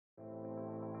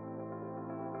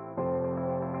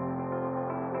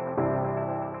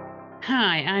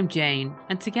Hi, I'm Jane,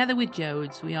 and together with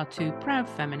Jodes, we are two proud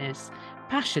feminists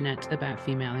passionate about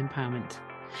female empowerment.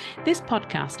 This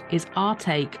podcast is our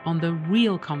take on the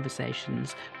real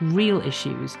conversations, real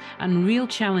issues, and real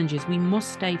challenges we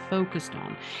must stay focused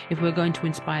on if we're going to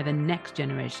inspire the next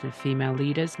generation of female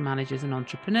leaders, managers, and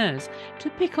entrepreneurs to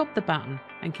pick up the baton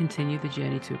and continue the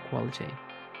journey to equality.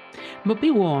 But be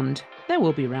warned, there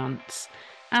will be rants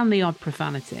and the odd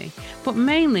profanity, but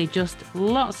mainly just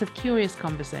lots of curious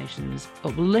conversations,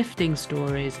 uplifting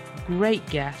stories, great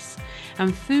guests,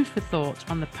 and food for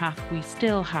thought on the path we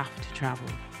still have to travel.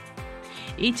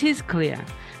 It is clear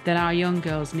that our young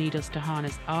girls need us to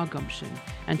harness our gumption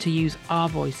and to use our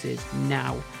voices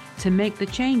now to make the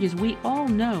changes we all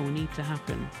know need to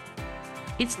happen.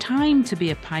 It's time to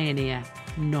be a pioneer,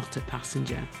 not a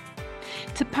passenger.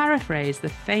 To paraphrase the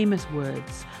famous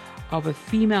words of a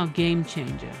female game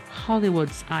changer,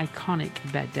 Hollywood's iconic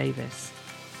Bette Davis,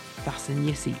 fasten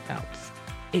your seatbelts.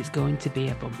 It's going to be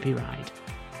a bumpy ride.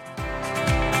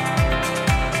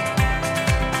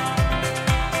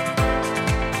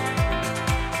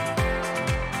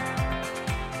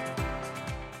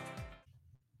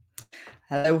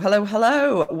 Hello, hello,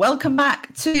 hello. Welcome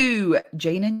back to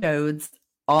Jane and Jodes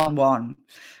on One.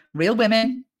 Real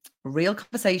women, real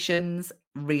conversations,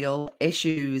 real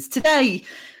issues. Today,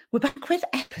 we're back with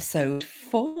episode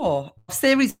 4 of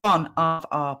series 1 of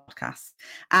our podcast.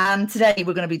 And today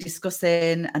we're going to be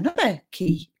discussing another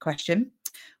key question,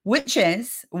 which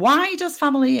is, why does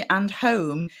family and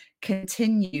home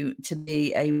continue to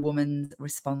be a woman's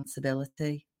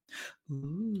responsibility?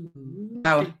 Ooh.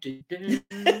 Oh.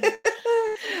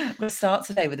 We'll start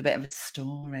today with a bit of a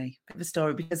story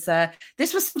because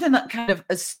this was something that kind of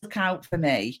has stuck out for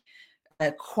me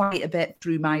quite a bit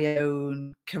through my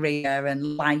own career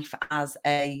and life as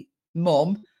a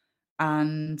mum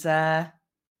and, person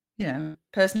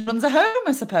who runs a home,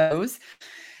 I suppose.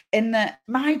 In that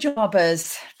my job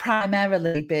has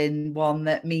primarily been one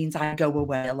that means I go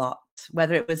away a lot,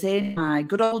 whether it was in my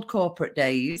good old corporate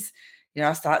days.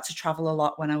 I started to travel a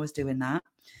lot when I was doing that.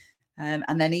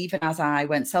 And then even as I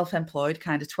went self-employed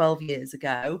kind of 12 years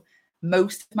ago,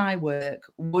 most of my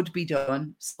work would be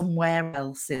done somewhere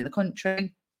else in the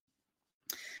country.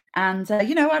 And,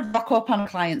 I'd rock up on a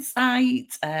client's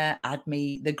site, I'd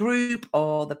meet the group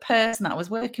or the person that I was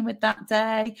working with that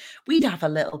day. We'd have a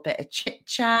little bit of chit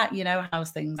chat,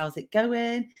 how's it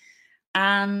going?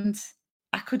 And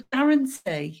I could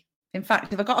guarantee, in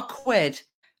fact, if I got a quid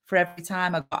for every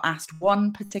time I got asked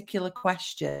one particular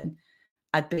question,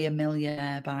 I'd be a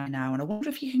millionaire by now. And I wonder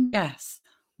if you can guess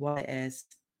what it is.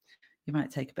 You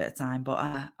might take a bit of time,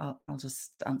 but I'll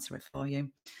just answer it for you.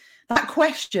 That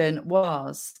question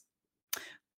was,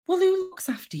 well, who looks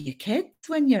after your kids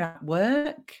when you're at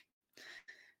work?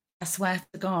 I swear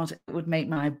to God, it would make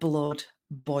my blood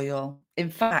boil.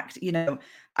 In fact,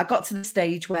 I got to the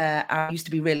stage where I used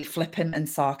to be really flippant and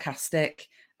sarcastic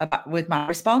with my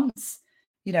response.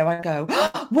 I'd go,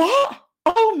 what?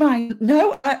 Oh my,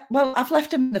 no. I've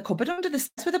left him in the cupboard under the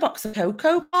stairs with a box of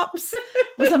Cocoa Pops.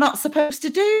 Was I not supposed to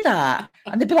do that?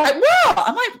 And they'd be like, what?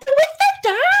 I'm like, they're with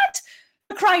their dad.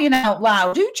 They're crying out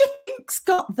loud. Who do you think's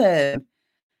got them?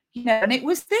 And it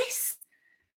was this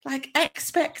like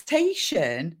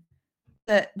expectation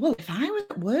that, well, if I was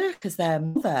at work as their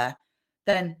mother,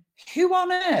 then who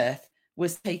on earth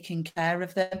was taking care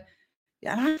of them?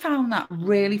 And I found that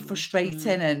really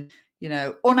frustrating and,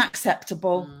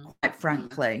 unacceptable, quite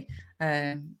frankly.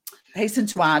 Hasten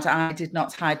to add, I did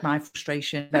not hide my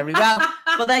frustration very well.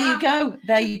 But there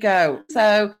you go.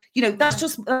 So, that's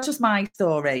just my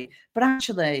story. But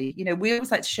actually, we always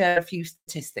like to share a few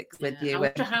statistics with you. I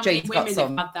wonder how many women have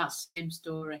had that same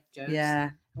story, Joe.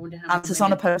 Yeah. I wonder how answers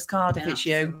on a postcard if it's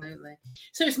you. Absolutely.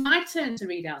 So it's my turn to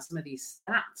read out some of these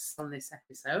stats on this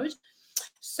episode.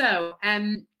 So,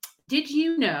 did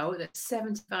you know that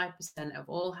 75% of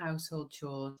all household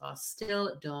chores are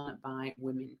still done by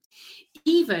women,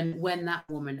 even when that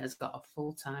woman has got a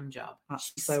full-time job?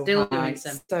 That's so still high. Doing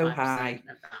 75% so high.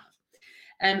 Of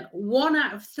that. 1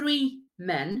 out of 3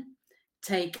 men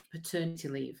take paternity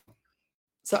leave.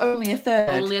 So only a third.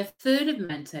 Only a third of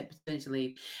men take paternity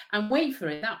leave. And wait for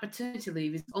it, that paternity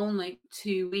leave is only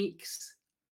 2 weeks.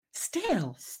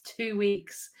 Still? It's 2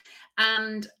 weeks.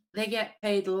 And they get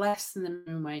paid less than the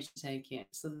minimum wage to take it.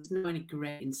 So there's no any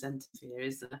great incentive here,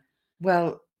 is there?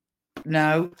 Well,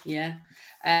 no. Yeah.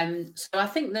 So I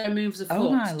think there are moves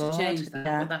afoot to change that,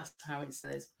 but that's how it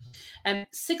says.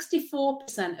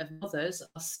 64% of mothers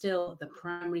are still the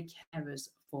primary carers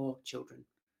for children.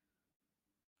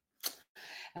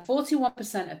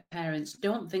 41% of parents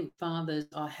don't think fathers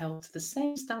are held to the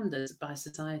same standards by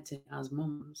society as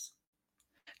mums.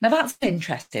 Now that's an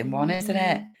interesting one, isn't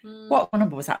it? What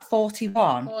number was that?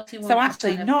 41. 41%. So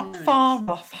actually not parents. far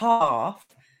off half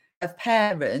of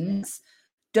parents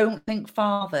don't think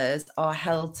fathers are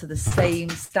held to the same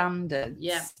standards.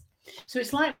 Yeah. So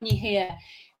it's like when you hear,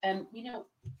 you know,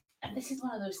 and this is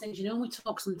one of those things, you know, we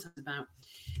talk sometimes about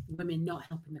women not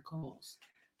helping the cause.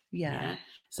 Yeah.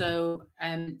 So,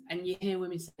 and you hear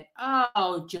women say,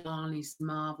 "Oh, John is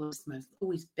marvelous.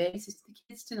 He's babysitting the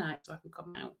kids tonight, so I can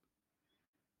come out."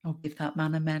 I'll give that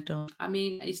man a medal. I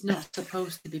mean, he's not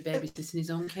supposed to be babysitting his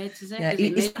own kids, is it? Yeah,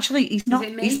 he's not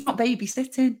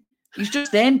babysitting. He's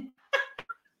just in.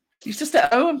 He's just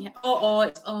at home. Yeah.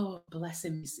 Oh, bless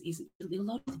him. He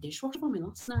loaded the dishwasher for me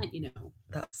last night, you know.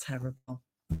 That's terrible.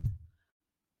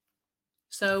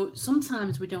 So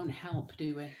sometimes we don't help,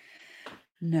 do we?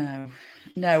 No.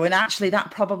 And actually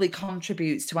that probably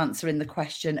contributes to answering the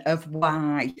question of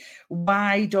why.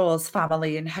 Why does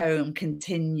family and home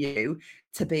continue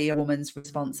to be a woman's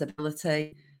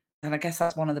responsibility? And I guess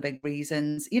that's one of the big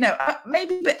reasons. You know,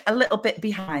 maybe a little bit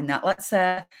behind that. Let's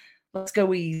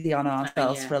go easy on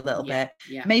ourselves for a little bit.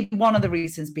 Yeah. Maybe one of the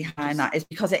reasons behind that is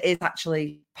because it is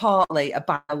actually partly a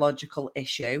biological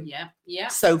issue. Yeah.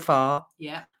 So far.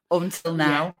 Yeah. Until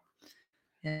now.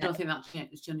 Yeah. I don't think that's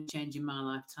going to change in my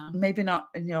lifetime. Maybe not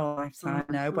in your lifetime,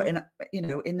 no. But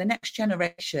in the next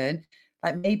generation,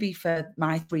 like maybe for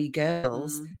my 3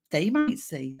 girls, they might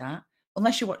see that.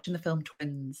 Unless you're watching the film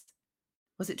Twins.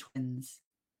 Was it Twins?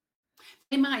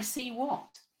 They might see what?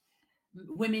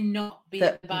 Women not being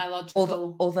the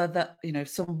biological, other that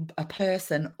a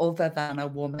person other than a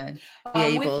woman be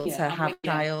able to have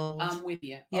child. I'm with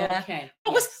you. Yeah. Okay.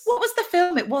 What was the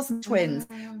film? It wasn't Twins,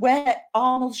 where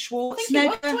Arnold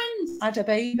Schwarzenegger had a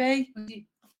baby. I think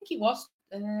it was.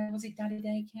 Was it Daddy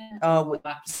Daycare? Oh,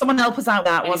 someone help us out.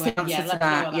 What's the answer to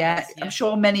that? Yeah, I'm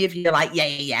sure many of you are like,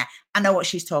 yeah. I know what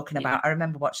she's talking about. I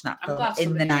remember watching that film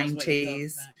in the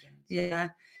 90s. Yeah.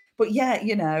 But yeah,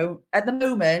 at the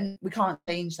moment, we can't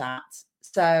change that.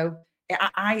 So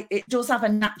it does have a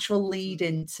natural lead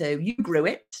into, you grew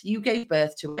it, you gave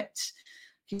birth to it.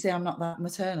 You say I'm not that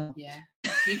maternal. Yeah.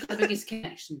 You've got the biggest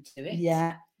connection to it.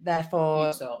 Yeah.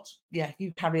 Therefore,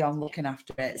 you carry on looking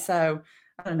after it. Yeah. So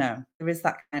I don't know. There is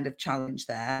that kind of challenge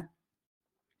there.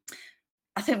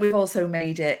 I think we've also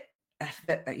made it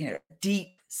a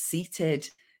deep-seated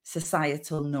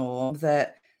societal norm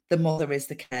that the mother is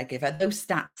the caregiver. Those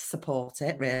stats support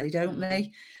it, really, don't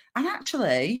they? And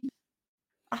actually,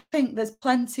 I think there's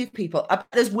plenty of people.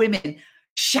 There's women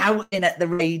shouting at the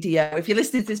radio. If you're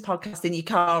listening to this podcast in your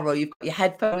car or you've got your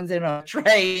headphones in on a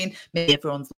train, maybe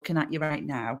everyone's looking at you right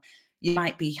now, you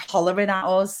might be hollering at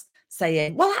us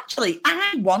saying, well, actually,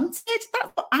 that's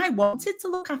what I wanted to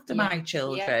look after my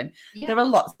children. Yeah. There are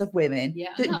lots of women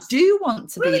that do want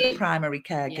to be the primary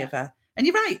caregiver. Yeah. And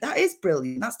you're right, that is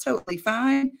brilliant. That's totally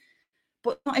fine.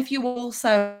 But not if you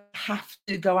also have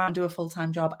to go out and do a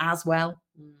full-time job as well.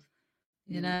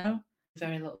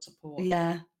 Very little support.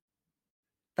 Yeah.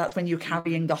 That's when you're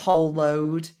carrying the whole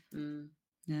load.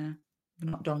 Yeah.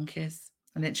 We're not donkeys.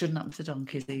 And it shouldn't happen to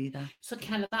donkeys either. So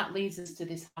kind of that leads us to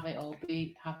this have it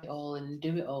all and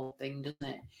do it all thing, doesn't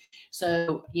it?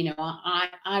 So,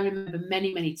 I remember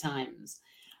many, many times,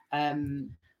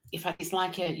 it's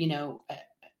like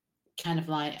kind of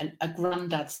like a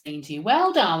granddad saying to you,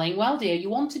 well, darling, well, dear, you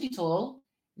wanted it all.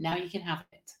 Now you can have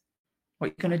it. What are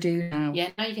you going to do now? Yeah,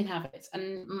 now you can have it.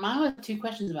 And my other 2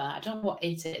 questions about that, I don't know what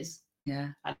it is.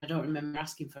 Yeah. I don't remember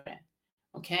asking for it.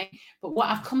 Okay. But what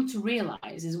I've come to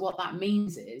realize is what that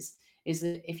means is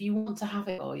that if you want to have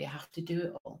it all, you have to do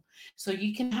it all. So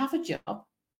you can have a job,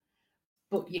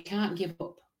 but you can't give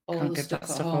up all the stuff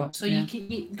at home. So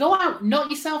you go out, knock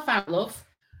yourself out, love.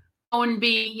 Go and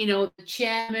be, the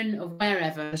chairman of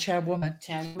wherever. The chairwoman.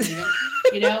 Go and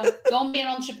be an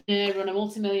entrepreneur, run a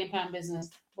multi-million-pound business,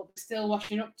 but there's still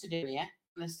washing up to do, yeah?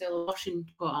 And there's still washing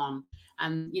to put on.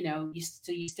 And,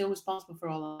 you're still responsible for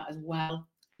all of that as well.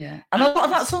 Yeah, and a lot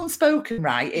of that's unspoken,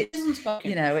 right? It's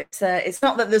unspoken. It's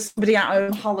not that there's somebody at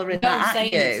home hollering that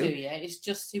at you. It's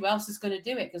just who else is going to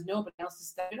do it because nobody else is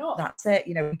stepping up. That's it.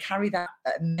 We carry that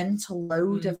mental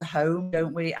load of the home,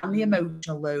 don't we? And the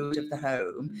emotional load of the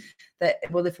home. That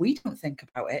if we don't think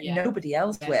about it, nobody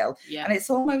else will. Yeah. And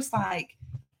it's almost like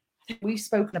we've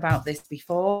spoken about this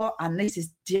before, and this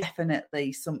is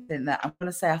definitely something that I'm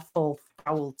going to say I fall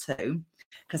foul to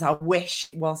because I wish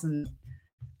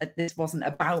this wasn't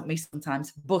about me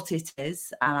sometimes, but it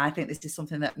is. And I think this is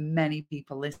something that many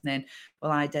people listening will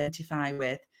identify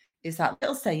with, is that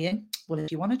little saying, well,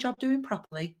 if you want a job doing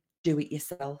properly, do it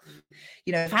yourself.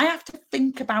 You know, if I have to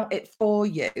think about it for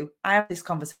you, I have this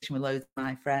conversation with loads of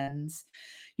my friends.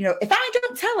 You know, if I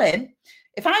don't tell him,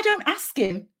 if I don't ask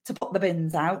him to put the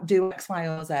bins out, do X, Y,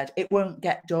 or Z, it won't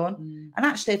get done. And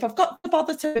actually, if I've got to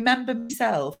bother to remember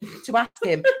myself to ask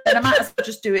him, then I might as well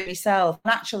just do it myself.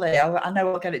 And actually, I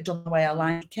know I'll get it done the way I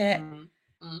like it.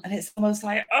 And it's almost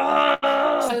like,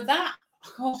 oh. So that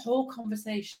whole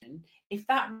conversation, if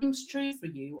that rings true for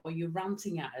you, or you're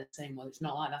ranting at it saying, well, it's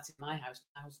not like that in my house,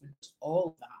 my husband does all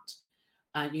of that,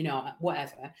 and you know,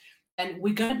 whatever, then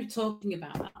we're going to be talking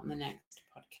about that on the next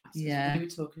podcast. Yeah. We're going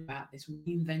to be talking about this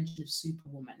reinvention of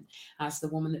Superwoman as the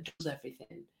woman that does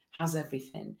everything, has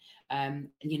everything,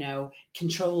 you know,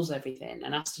 controls everything,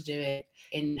 and has to do it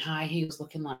in high heels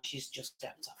looking like she's just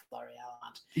stepped off L'Oreal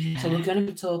ad. Yeah. So we're going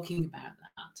to be talking about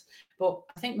that. But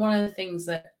I think one of the things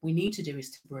that we need to do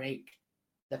is to break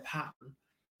the pattern.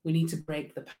 We need to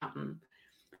break the pattern.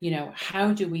 You know,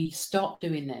 how do we stop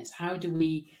doing this? How do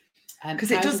we?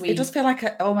 Because it does feel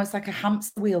like almost like a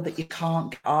hamster wheel that you can't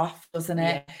get off, doesn't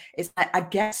it? Yeah. It's like, I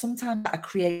guess sometimes I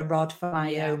create a rod for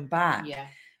my own back,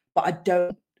 but I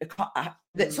don't.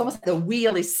 It's almost like the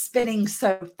wheel is spinning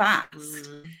so fast.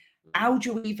 How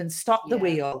do you even stop the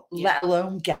wheel, let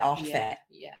alone get off it?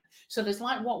 Yeah. So there's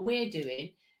like what we're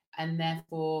doing, and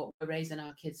therefore we're raising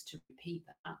our kids to repeat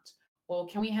that. Or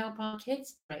can we help our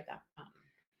kids break that pattern?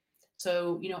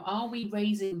 So, you know, are we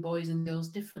raising boys and girls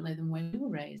differently than when we were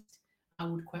raised? I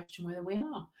would question whether we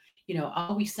are. You know,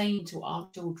 are we saying to our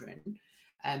children,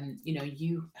 you know,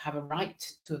 you have a right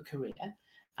to a career?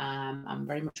 I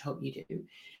very much hope you do,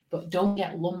 but don't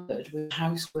get lumbered with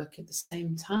housework at the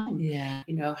same time. Yeah.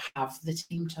 You know, have the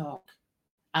team talk.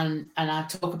 And I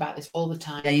talk about this all the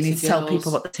time. Yeah, you need to tell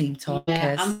people what the team talk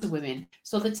is. And to women.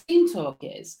 So the team talk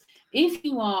is, if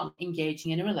you are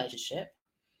engaging in a relationship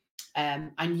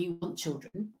and you want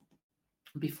children,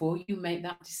 before you make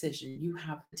that decision, you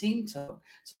have the team talk.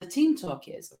 So the team talk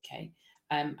is, okay,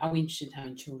 are we interested in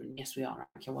having children? Yes, we are.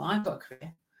 Okay, well, I've got a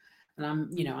career. And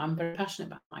I'm very passionate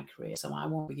about my career, so I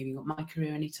won't be giving up my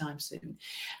career anytime soon.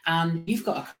 And you've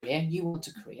got a career, you want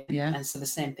a career. Yeah. And so the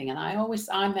same thing. And I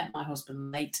met my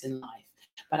husband late in life.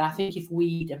 But I think if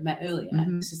we'd have met earlier,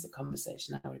 this is the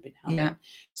conversation I would have been having. Yeah.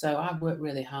 So I've worked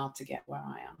really hard to get where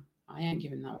I am. I ain't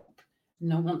giving that up.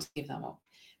 No one to give that up.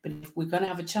 But if we're going to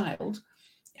have a child,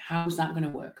 how's that going to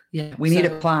work? Yeah, we need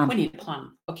a plan. We need a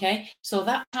plan. Okay. So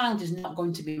that child is not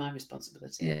going to be my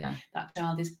responsibility. Yeah. That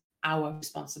child is our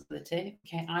responsibility.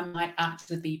 Okay, I might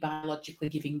actually be biologically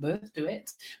giving birth to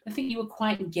it. I think you were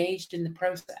quite engaged in the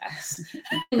process,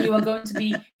 and you are going to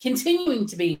be continuing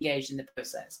to be engaged in the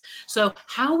process. So,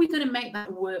 how are we going to make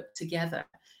that work together?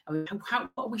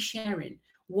 What are we sharing?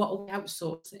 What are we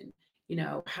outsourcing? You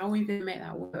know, how are we going to make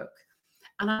that work?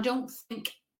 And I don't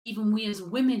think even we as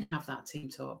women have that team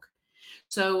talk.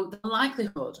 So the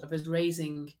likelihood of us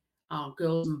raising our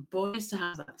girls and boys to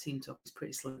have that team talk is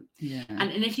pretty slim. Yeah.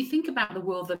 And if you think about the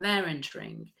world that they're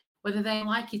entering, whether they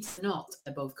like it or not,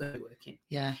 they're both going to be working.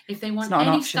 Yeah. If they want any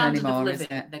any standard anymore, of living,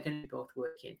 they're going to be both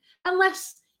working.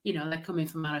 Unless, you know, they're coming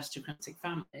from aristocratic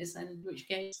families, and in which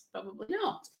case probably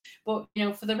not. But, you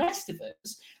know, for the rest of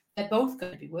us, they're both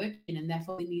going to be working, and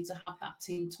therefore they need to have that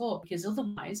team talk, because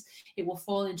otherwise it will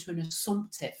fall into an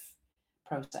assumptive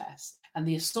process, and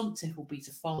the assumptive will be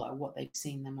to follow what they've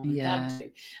seen their mum and dad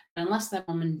do. And unless their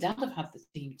mum and dad have had the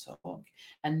team talk,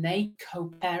 and they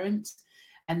co-parent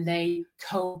and they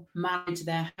co-manage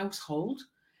their household,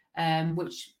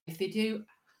 which if they do,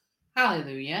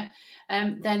 hallelujah,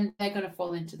 then they're going to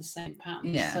fall into the same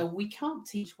pattern. Yeah. So we can't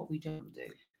teach what we don't do.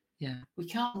 Yeah. We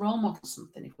can't role model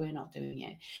something if we're not doing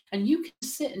it. And you can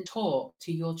sit and talk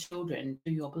to your children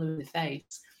through your blue in the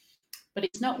face, but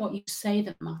it's not what you say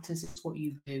that matters, it's what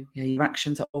you do. Yeah, your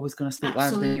actions are always going to speak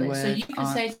louder than your words. So you can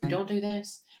say, don't do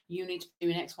this. You need to be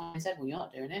doing X, Y, and Z. Well, you're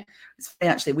not doing it. It's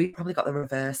funny, actually. We probably got the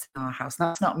reverse in our house.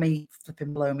 That's not me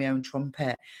flipping blow my own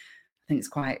trumpet. I think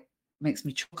it's makes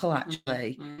me chuckle,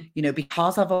 actually. Mm-hmm. You know,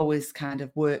 because I've always kind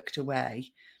of worked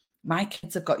away, my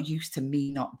kids have got used to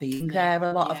me not being there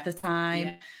a lot of the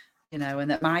time, you know, and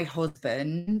that my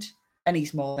husband, and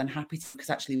he's more than happy to,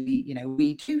 because actually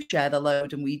we do share the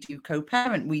load and we do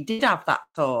co-parent. We did have that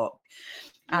talk.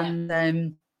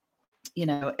 And, you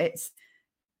know, it's,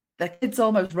 the kids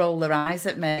almost roll their eyes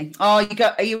at me. Oh,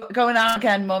 are you going out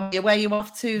again, Mum? Where are you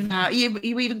off to now? Are you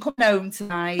even coming home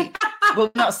tonight?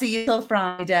 We'll not see you till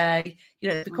Friday. You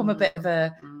know, it's become a bit of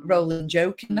a rolling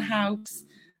joke in the house.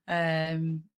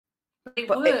 But it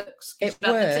works. It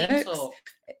works.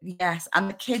 Yes, and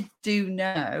the kids do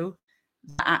know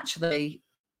that actually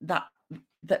that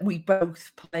that we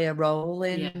both play a role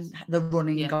in Yes. the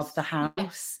running Yes. of the Yes.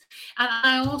 house. And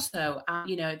I also,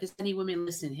 you know, if there's any women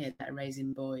listening here that are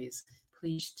raising boys,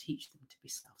 please teach them to be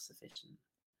self-sufficient.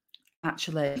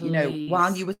 Actually, Please. you know,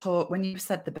 while you were when you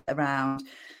said the bit around,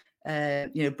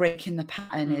 you know, breaking the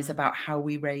pattern is about how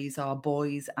we raise our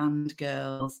boys and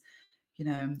girls. You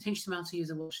know, teach them how to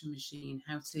use a washing machine,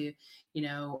 how to, you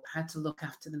know, how to look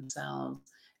after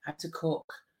themselves, how to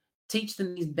cook. Teach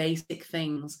them these basic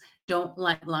things. Don't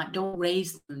don't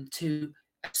raise them to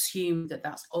assume that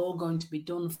that's all going to be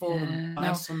done for them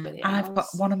by somebody else. I've got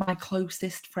one of my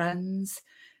closest friends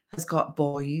has got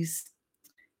boys,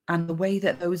 and the way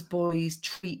that those boys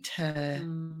treat her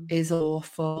is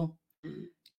awful.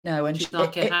 No, and she's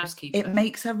like a housekeeper. It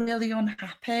makes her really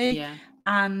unhappy. Yeah.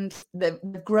 And they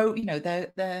grow, you know,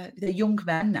 they're young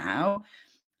men now,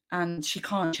 and she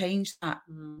can't change that.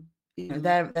 You know,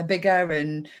 they're bigger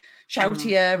and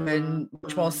shoutier and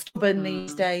much more stubborn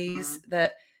these days.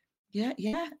 That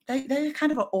they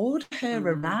kind of order her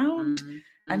around,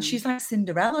 and she's like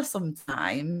Cinderella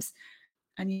sometimes.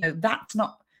 And you know, that's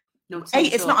not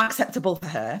it's not acceptable for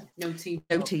her. No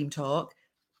team talk.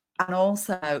 And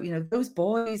also, you know, those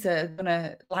boys are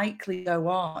gonna likely go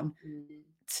on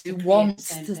to want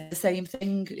the same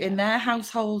thing in their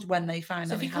household when they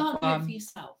finally have one. So if you can't do it for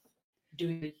yourself, do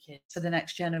it for your kids. For the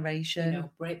next generation. You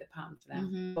know, break the pattern for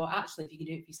them. But actually, if you can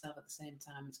do it for yourself at the same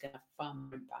time, it's going to have far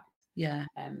more impact. Yeah,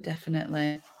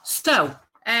 definitely. So,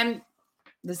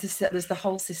 there's the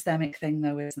whole systemic thing,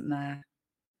 though, isn't there?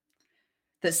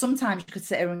 That sometimes you could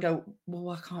sit here and go,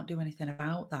 well, I can't do anything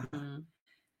about that.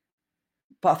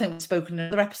 But I think we've spoken in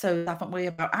other episodes, haven't we,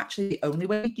 about actually the only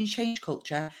way you can change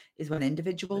culture is when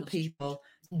individual people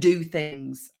do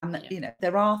things. And, that, you know,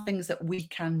 there are things that we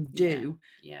can do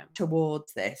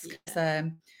towards this.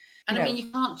 And I mean,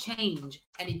 you can't change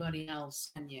anybody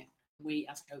else, can you? We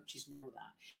as coaches know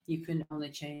that. You can only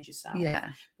change yourself. Yeah.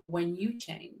 When you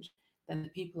change, then the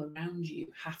people around you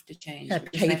have to change. Yeah,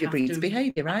 behaviour breeds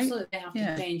behaviour, right? Absolutely, they have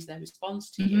to change their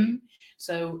response to you.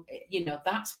 So, you know,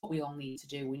 that's what we all need to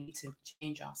do. We need to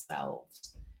change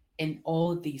ourselves in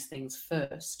all of these things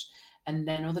first. And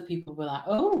then other people will be like,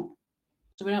 oh,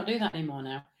 so we don't do that anymore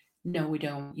now. No, we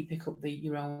don't. You pick up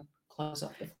your own clothes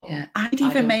off the floor. Yeah, I'd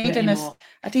even made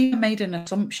an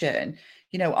assumption,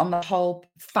 you know, on the whole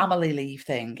family leave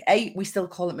thing. We still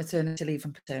call it maternity leave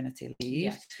and paternity leave.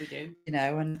 Yes, we do. You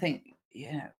know, and I think,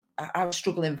 you know, I was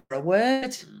struggling for a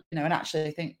word, you know, and actually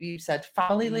I think you said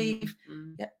family leave.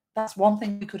 Yeah, that's one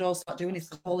thing we could all start doing is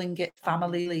calling it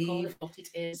family leave. Call it what it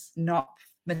is. Not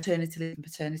maternity leave and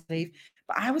paternity leave.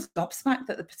 But I was gobsmacked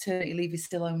that the paternity leave is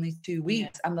still only 2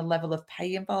 weeks and the level of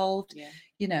pay involved. Yeah.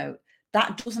 You know,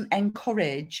 that doesn't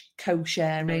encourage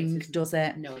co-sharing, does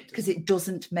it? No, because it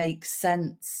doesn't make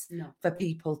sense for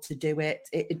people to do it.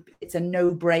 It's a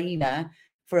no-brainer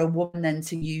for a woman then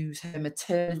to use her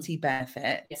maternity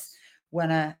benefits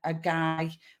when a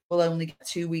guy will only get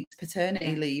 2 weeks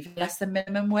paternity leave, less than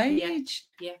minimum wage.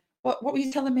 Yeah. What were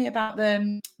you telling me about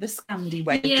the Scandi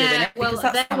way of doing it? Well,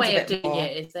 their way of doing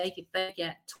it is they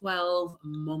get 12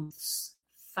 months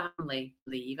family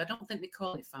leave. I don't think they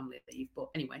call it family leave, but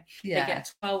anyway, they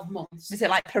get 12 months. Is it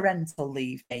like parental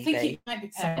leave, maybe? I think it might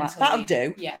be parental leave. That'll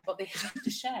do. Yeah, but they have to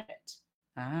share it.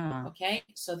 Ah. Okay,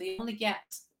 so they only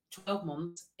get 12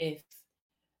 months if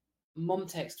mum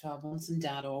takes 12 months and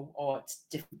dad, or it's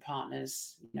different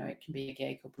partners. You know, it can be a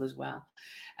gay couple as well.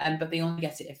 But they only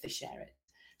get it if they share it.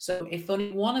 So if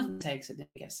only one of them takes it, they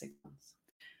get 6 months.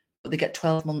 But they get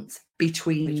 12 months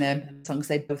between them, as long as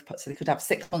they both put. So they could have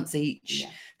 6 months each. Yeah.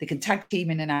 They can tag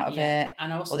team in and out of it.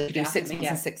 And also, or they could do 6 months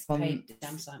and 6 months. Paid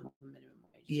damn sight more than minimum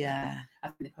wage. Yeah. I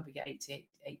think they probably get 85%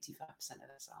 of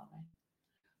their salary.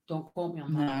 Don't quote me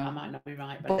on that. I might not be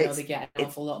right, but I know they get an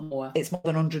awful lot more. It's more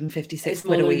than 156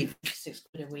 quid a week. 6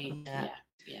 quid a week.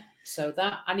 Yeah. So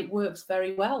that, and it works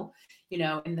very well, you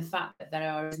know, in the fact that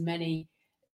there are as many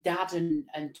dad and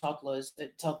toddlers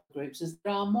at toddler groups as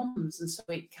there are mums, and so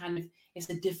it kind of it's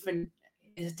a different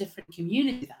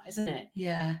community, that, isn't it?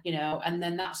 Yeah. You know, and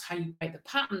then that's how you break the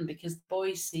pattern, because the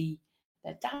boys see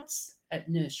their dads at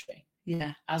nursery,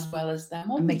 as well as their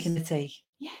mums, and making the tea,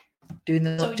 doing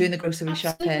the grocery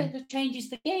shopping. It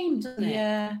changes the game, doesn't it?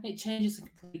 Yeah, it changes the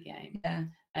complete game. Yeah.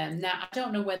 Now, I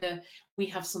don't know whether we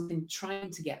have something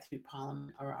trying to get through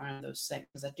Parliament or around those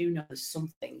sectors. I do know there's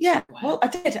something. Yeah, well, I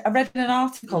did. I read an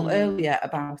article earlier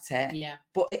about it. Yeah.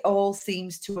 But it all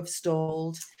seems to have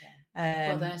stalled. Yeah.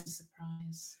 Well, there's a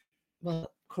surprise.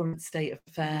 Well, current state of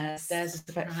affairs. There's a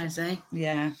surprise, eh?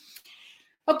 Yeah.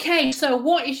 Okay, so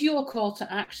what is your call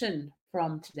to action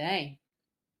from today?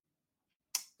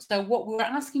 So what we're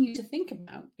asking you to think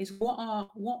about is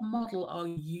what model are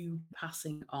you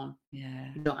passing on?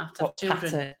 Yeah. You don't have to have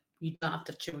children. You don't have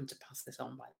to have children to pass this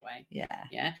on, by the way. Yeah.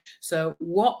 Yeah. So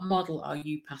what model are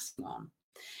you passing on?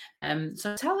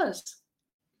 So tell us.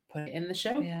 Put it in the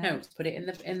show notes. Put it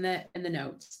in the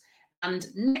notes. And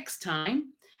next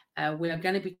time, we are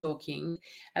going to be talking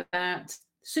about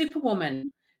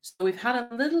Superwoman. So we've had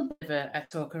a little bit of a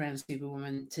talk around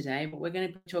Superwoman today, but we're going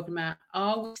to be talking about,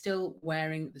 are we still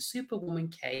wearing the Superwoman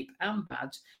cape and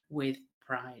badge with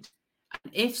pride?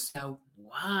 And if so,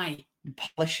 why? And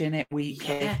polishing it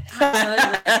weekly. Yeah,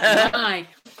 absolutely. Why?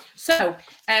 So,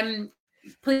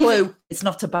 please. Blue, it's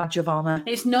not a badge of honour.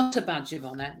 It's not a badge of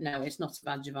honour. No, it's not a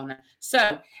badge of honour.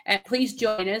 So, please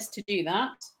join us to do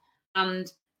that. And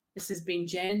this has been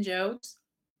Jane Jodes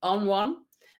on One.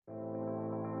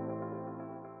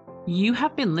 You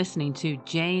have been listening to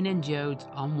Jane and Jodes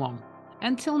on One.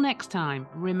 Until next time,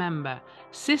 remember,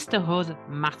 sisterhood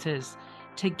matters.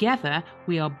 Together,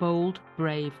 we are bold,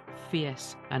 brave,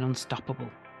 fierce, and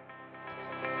unstoppable.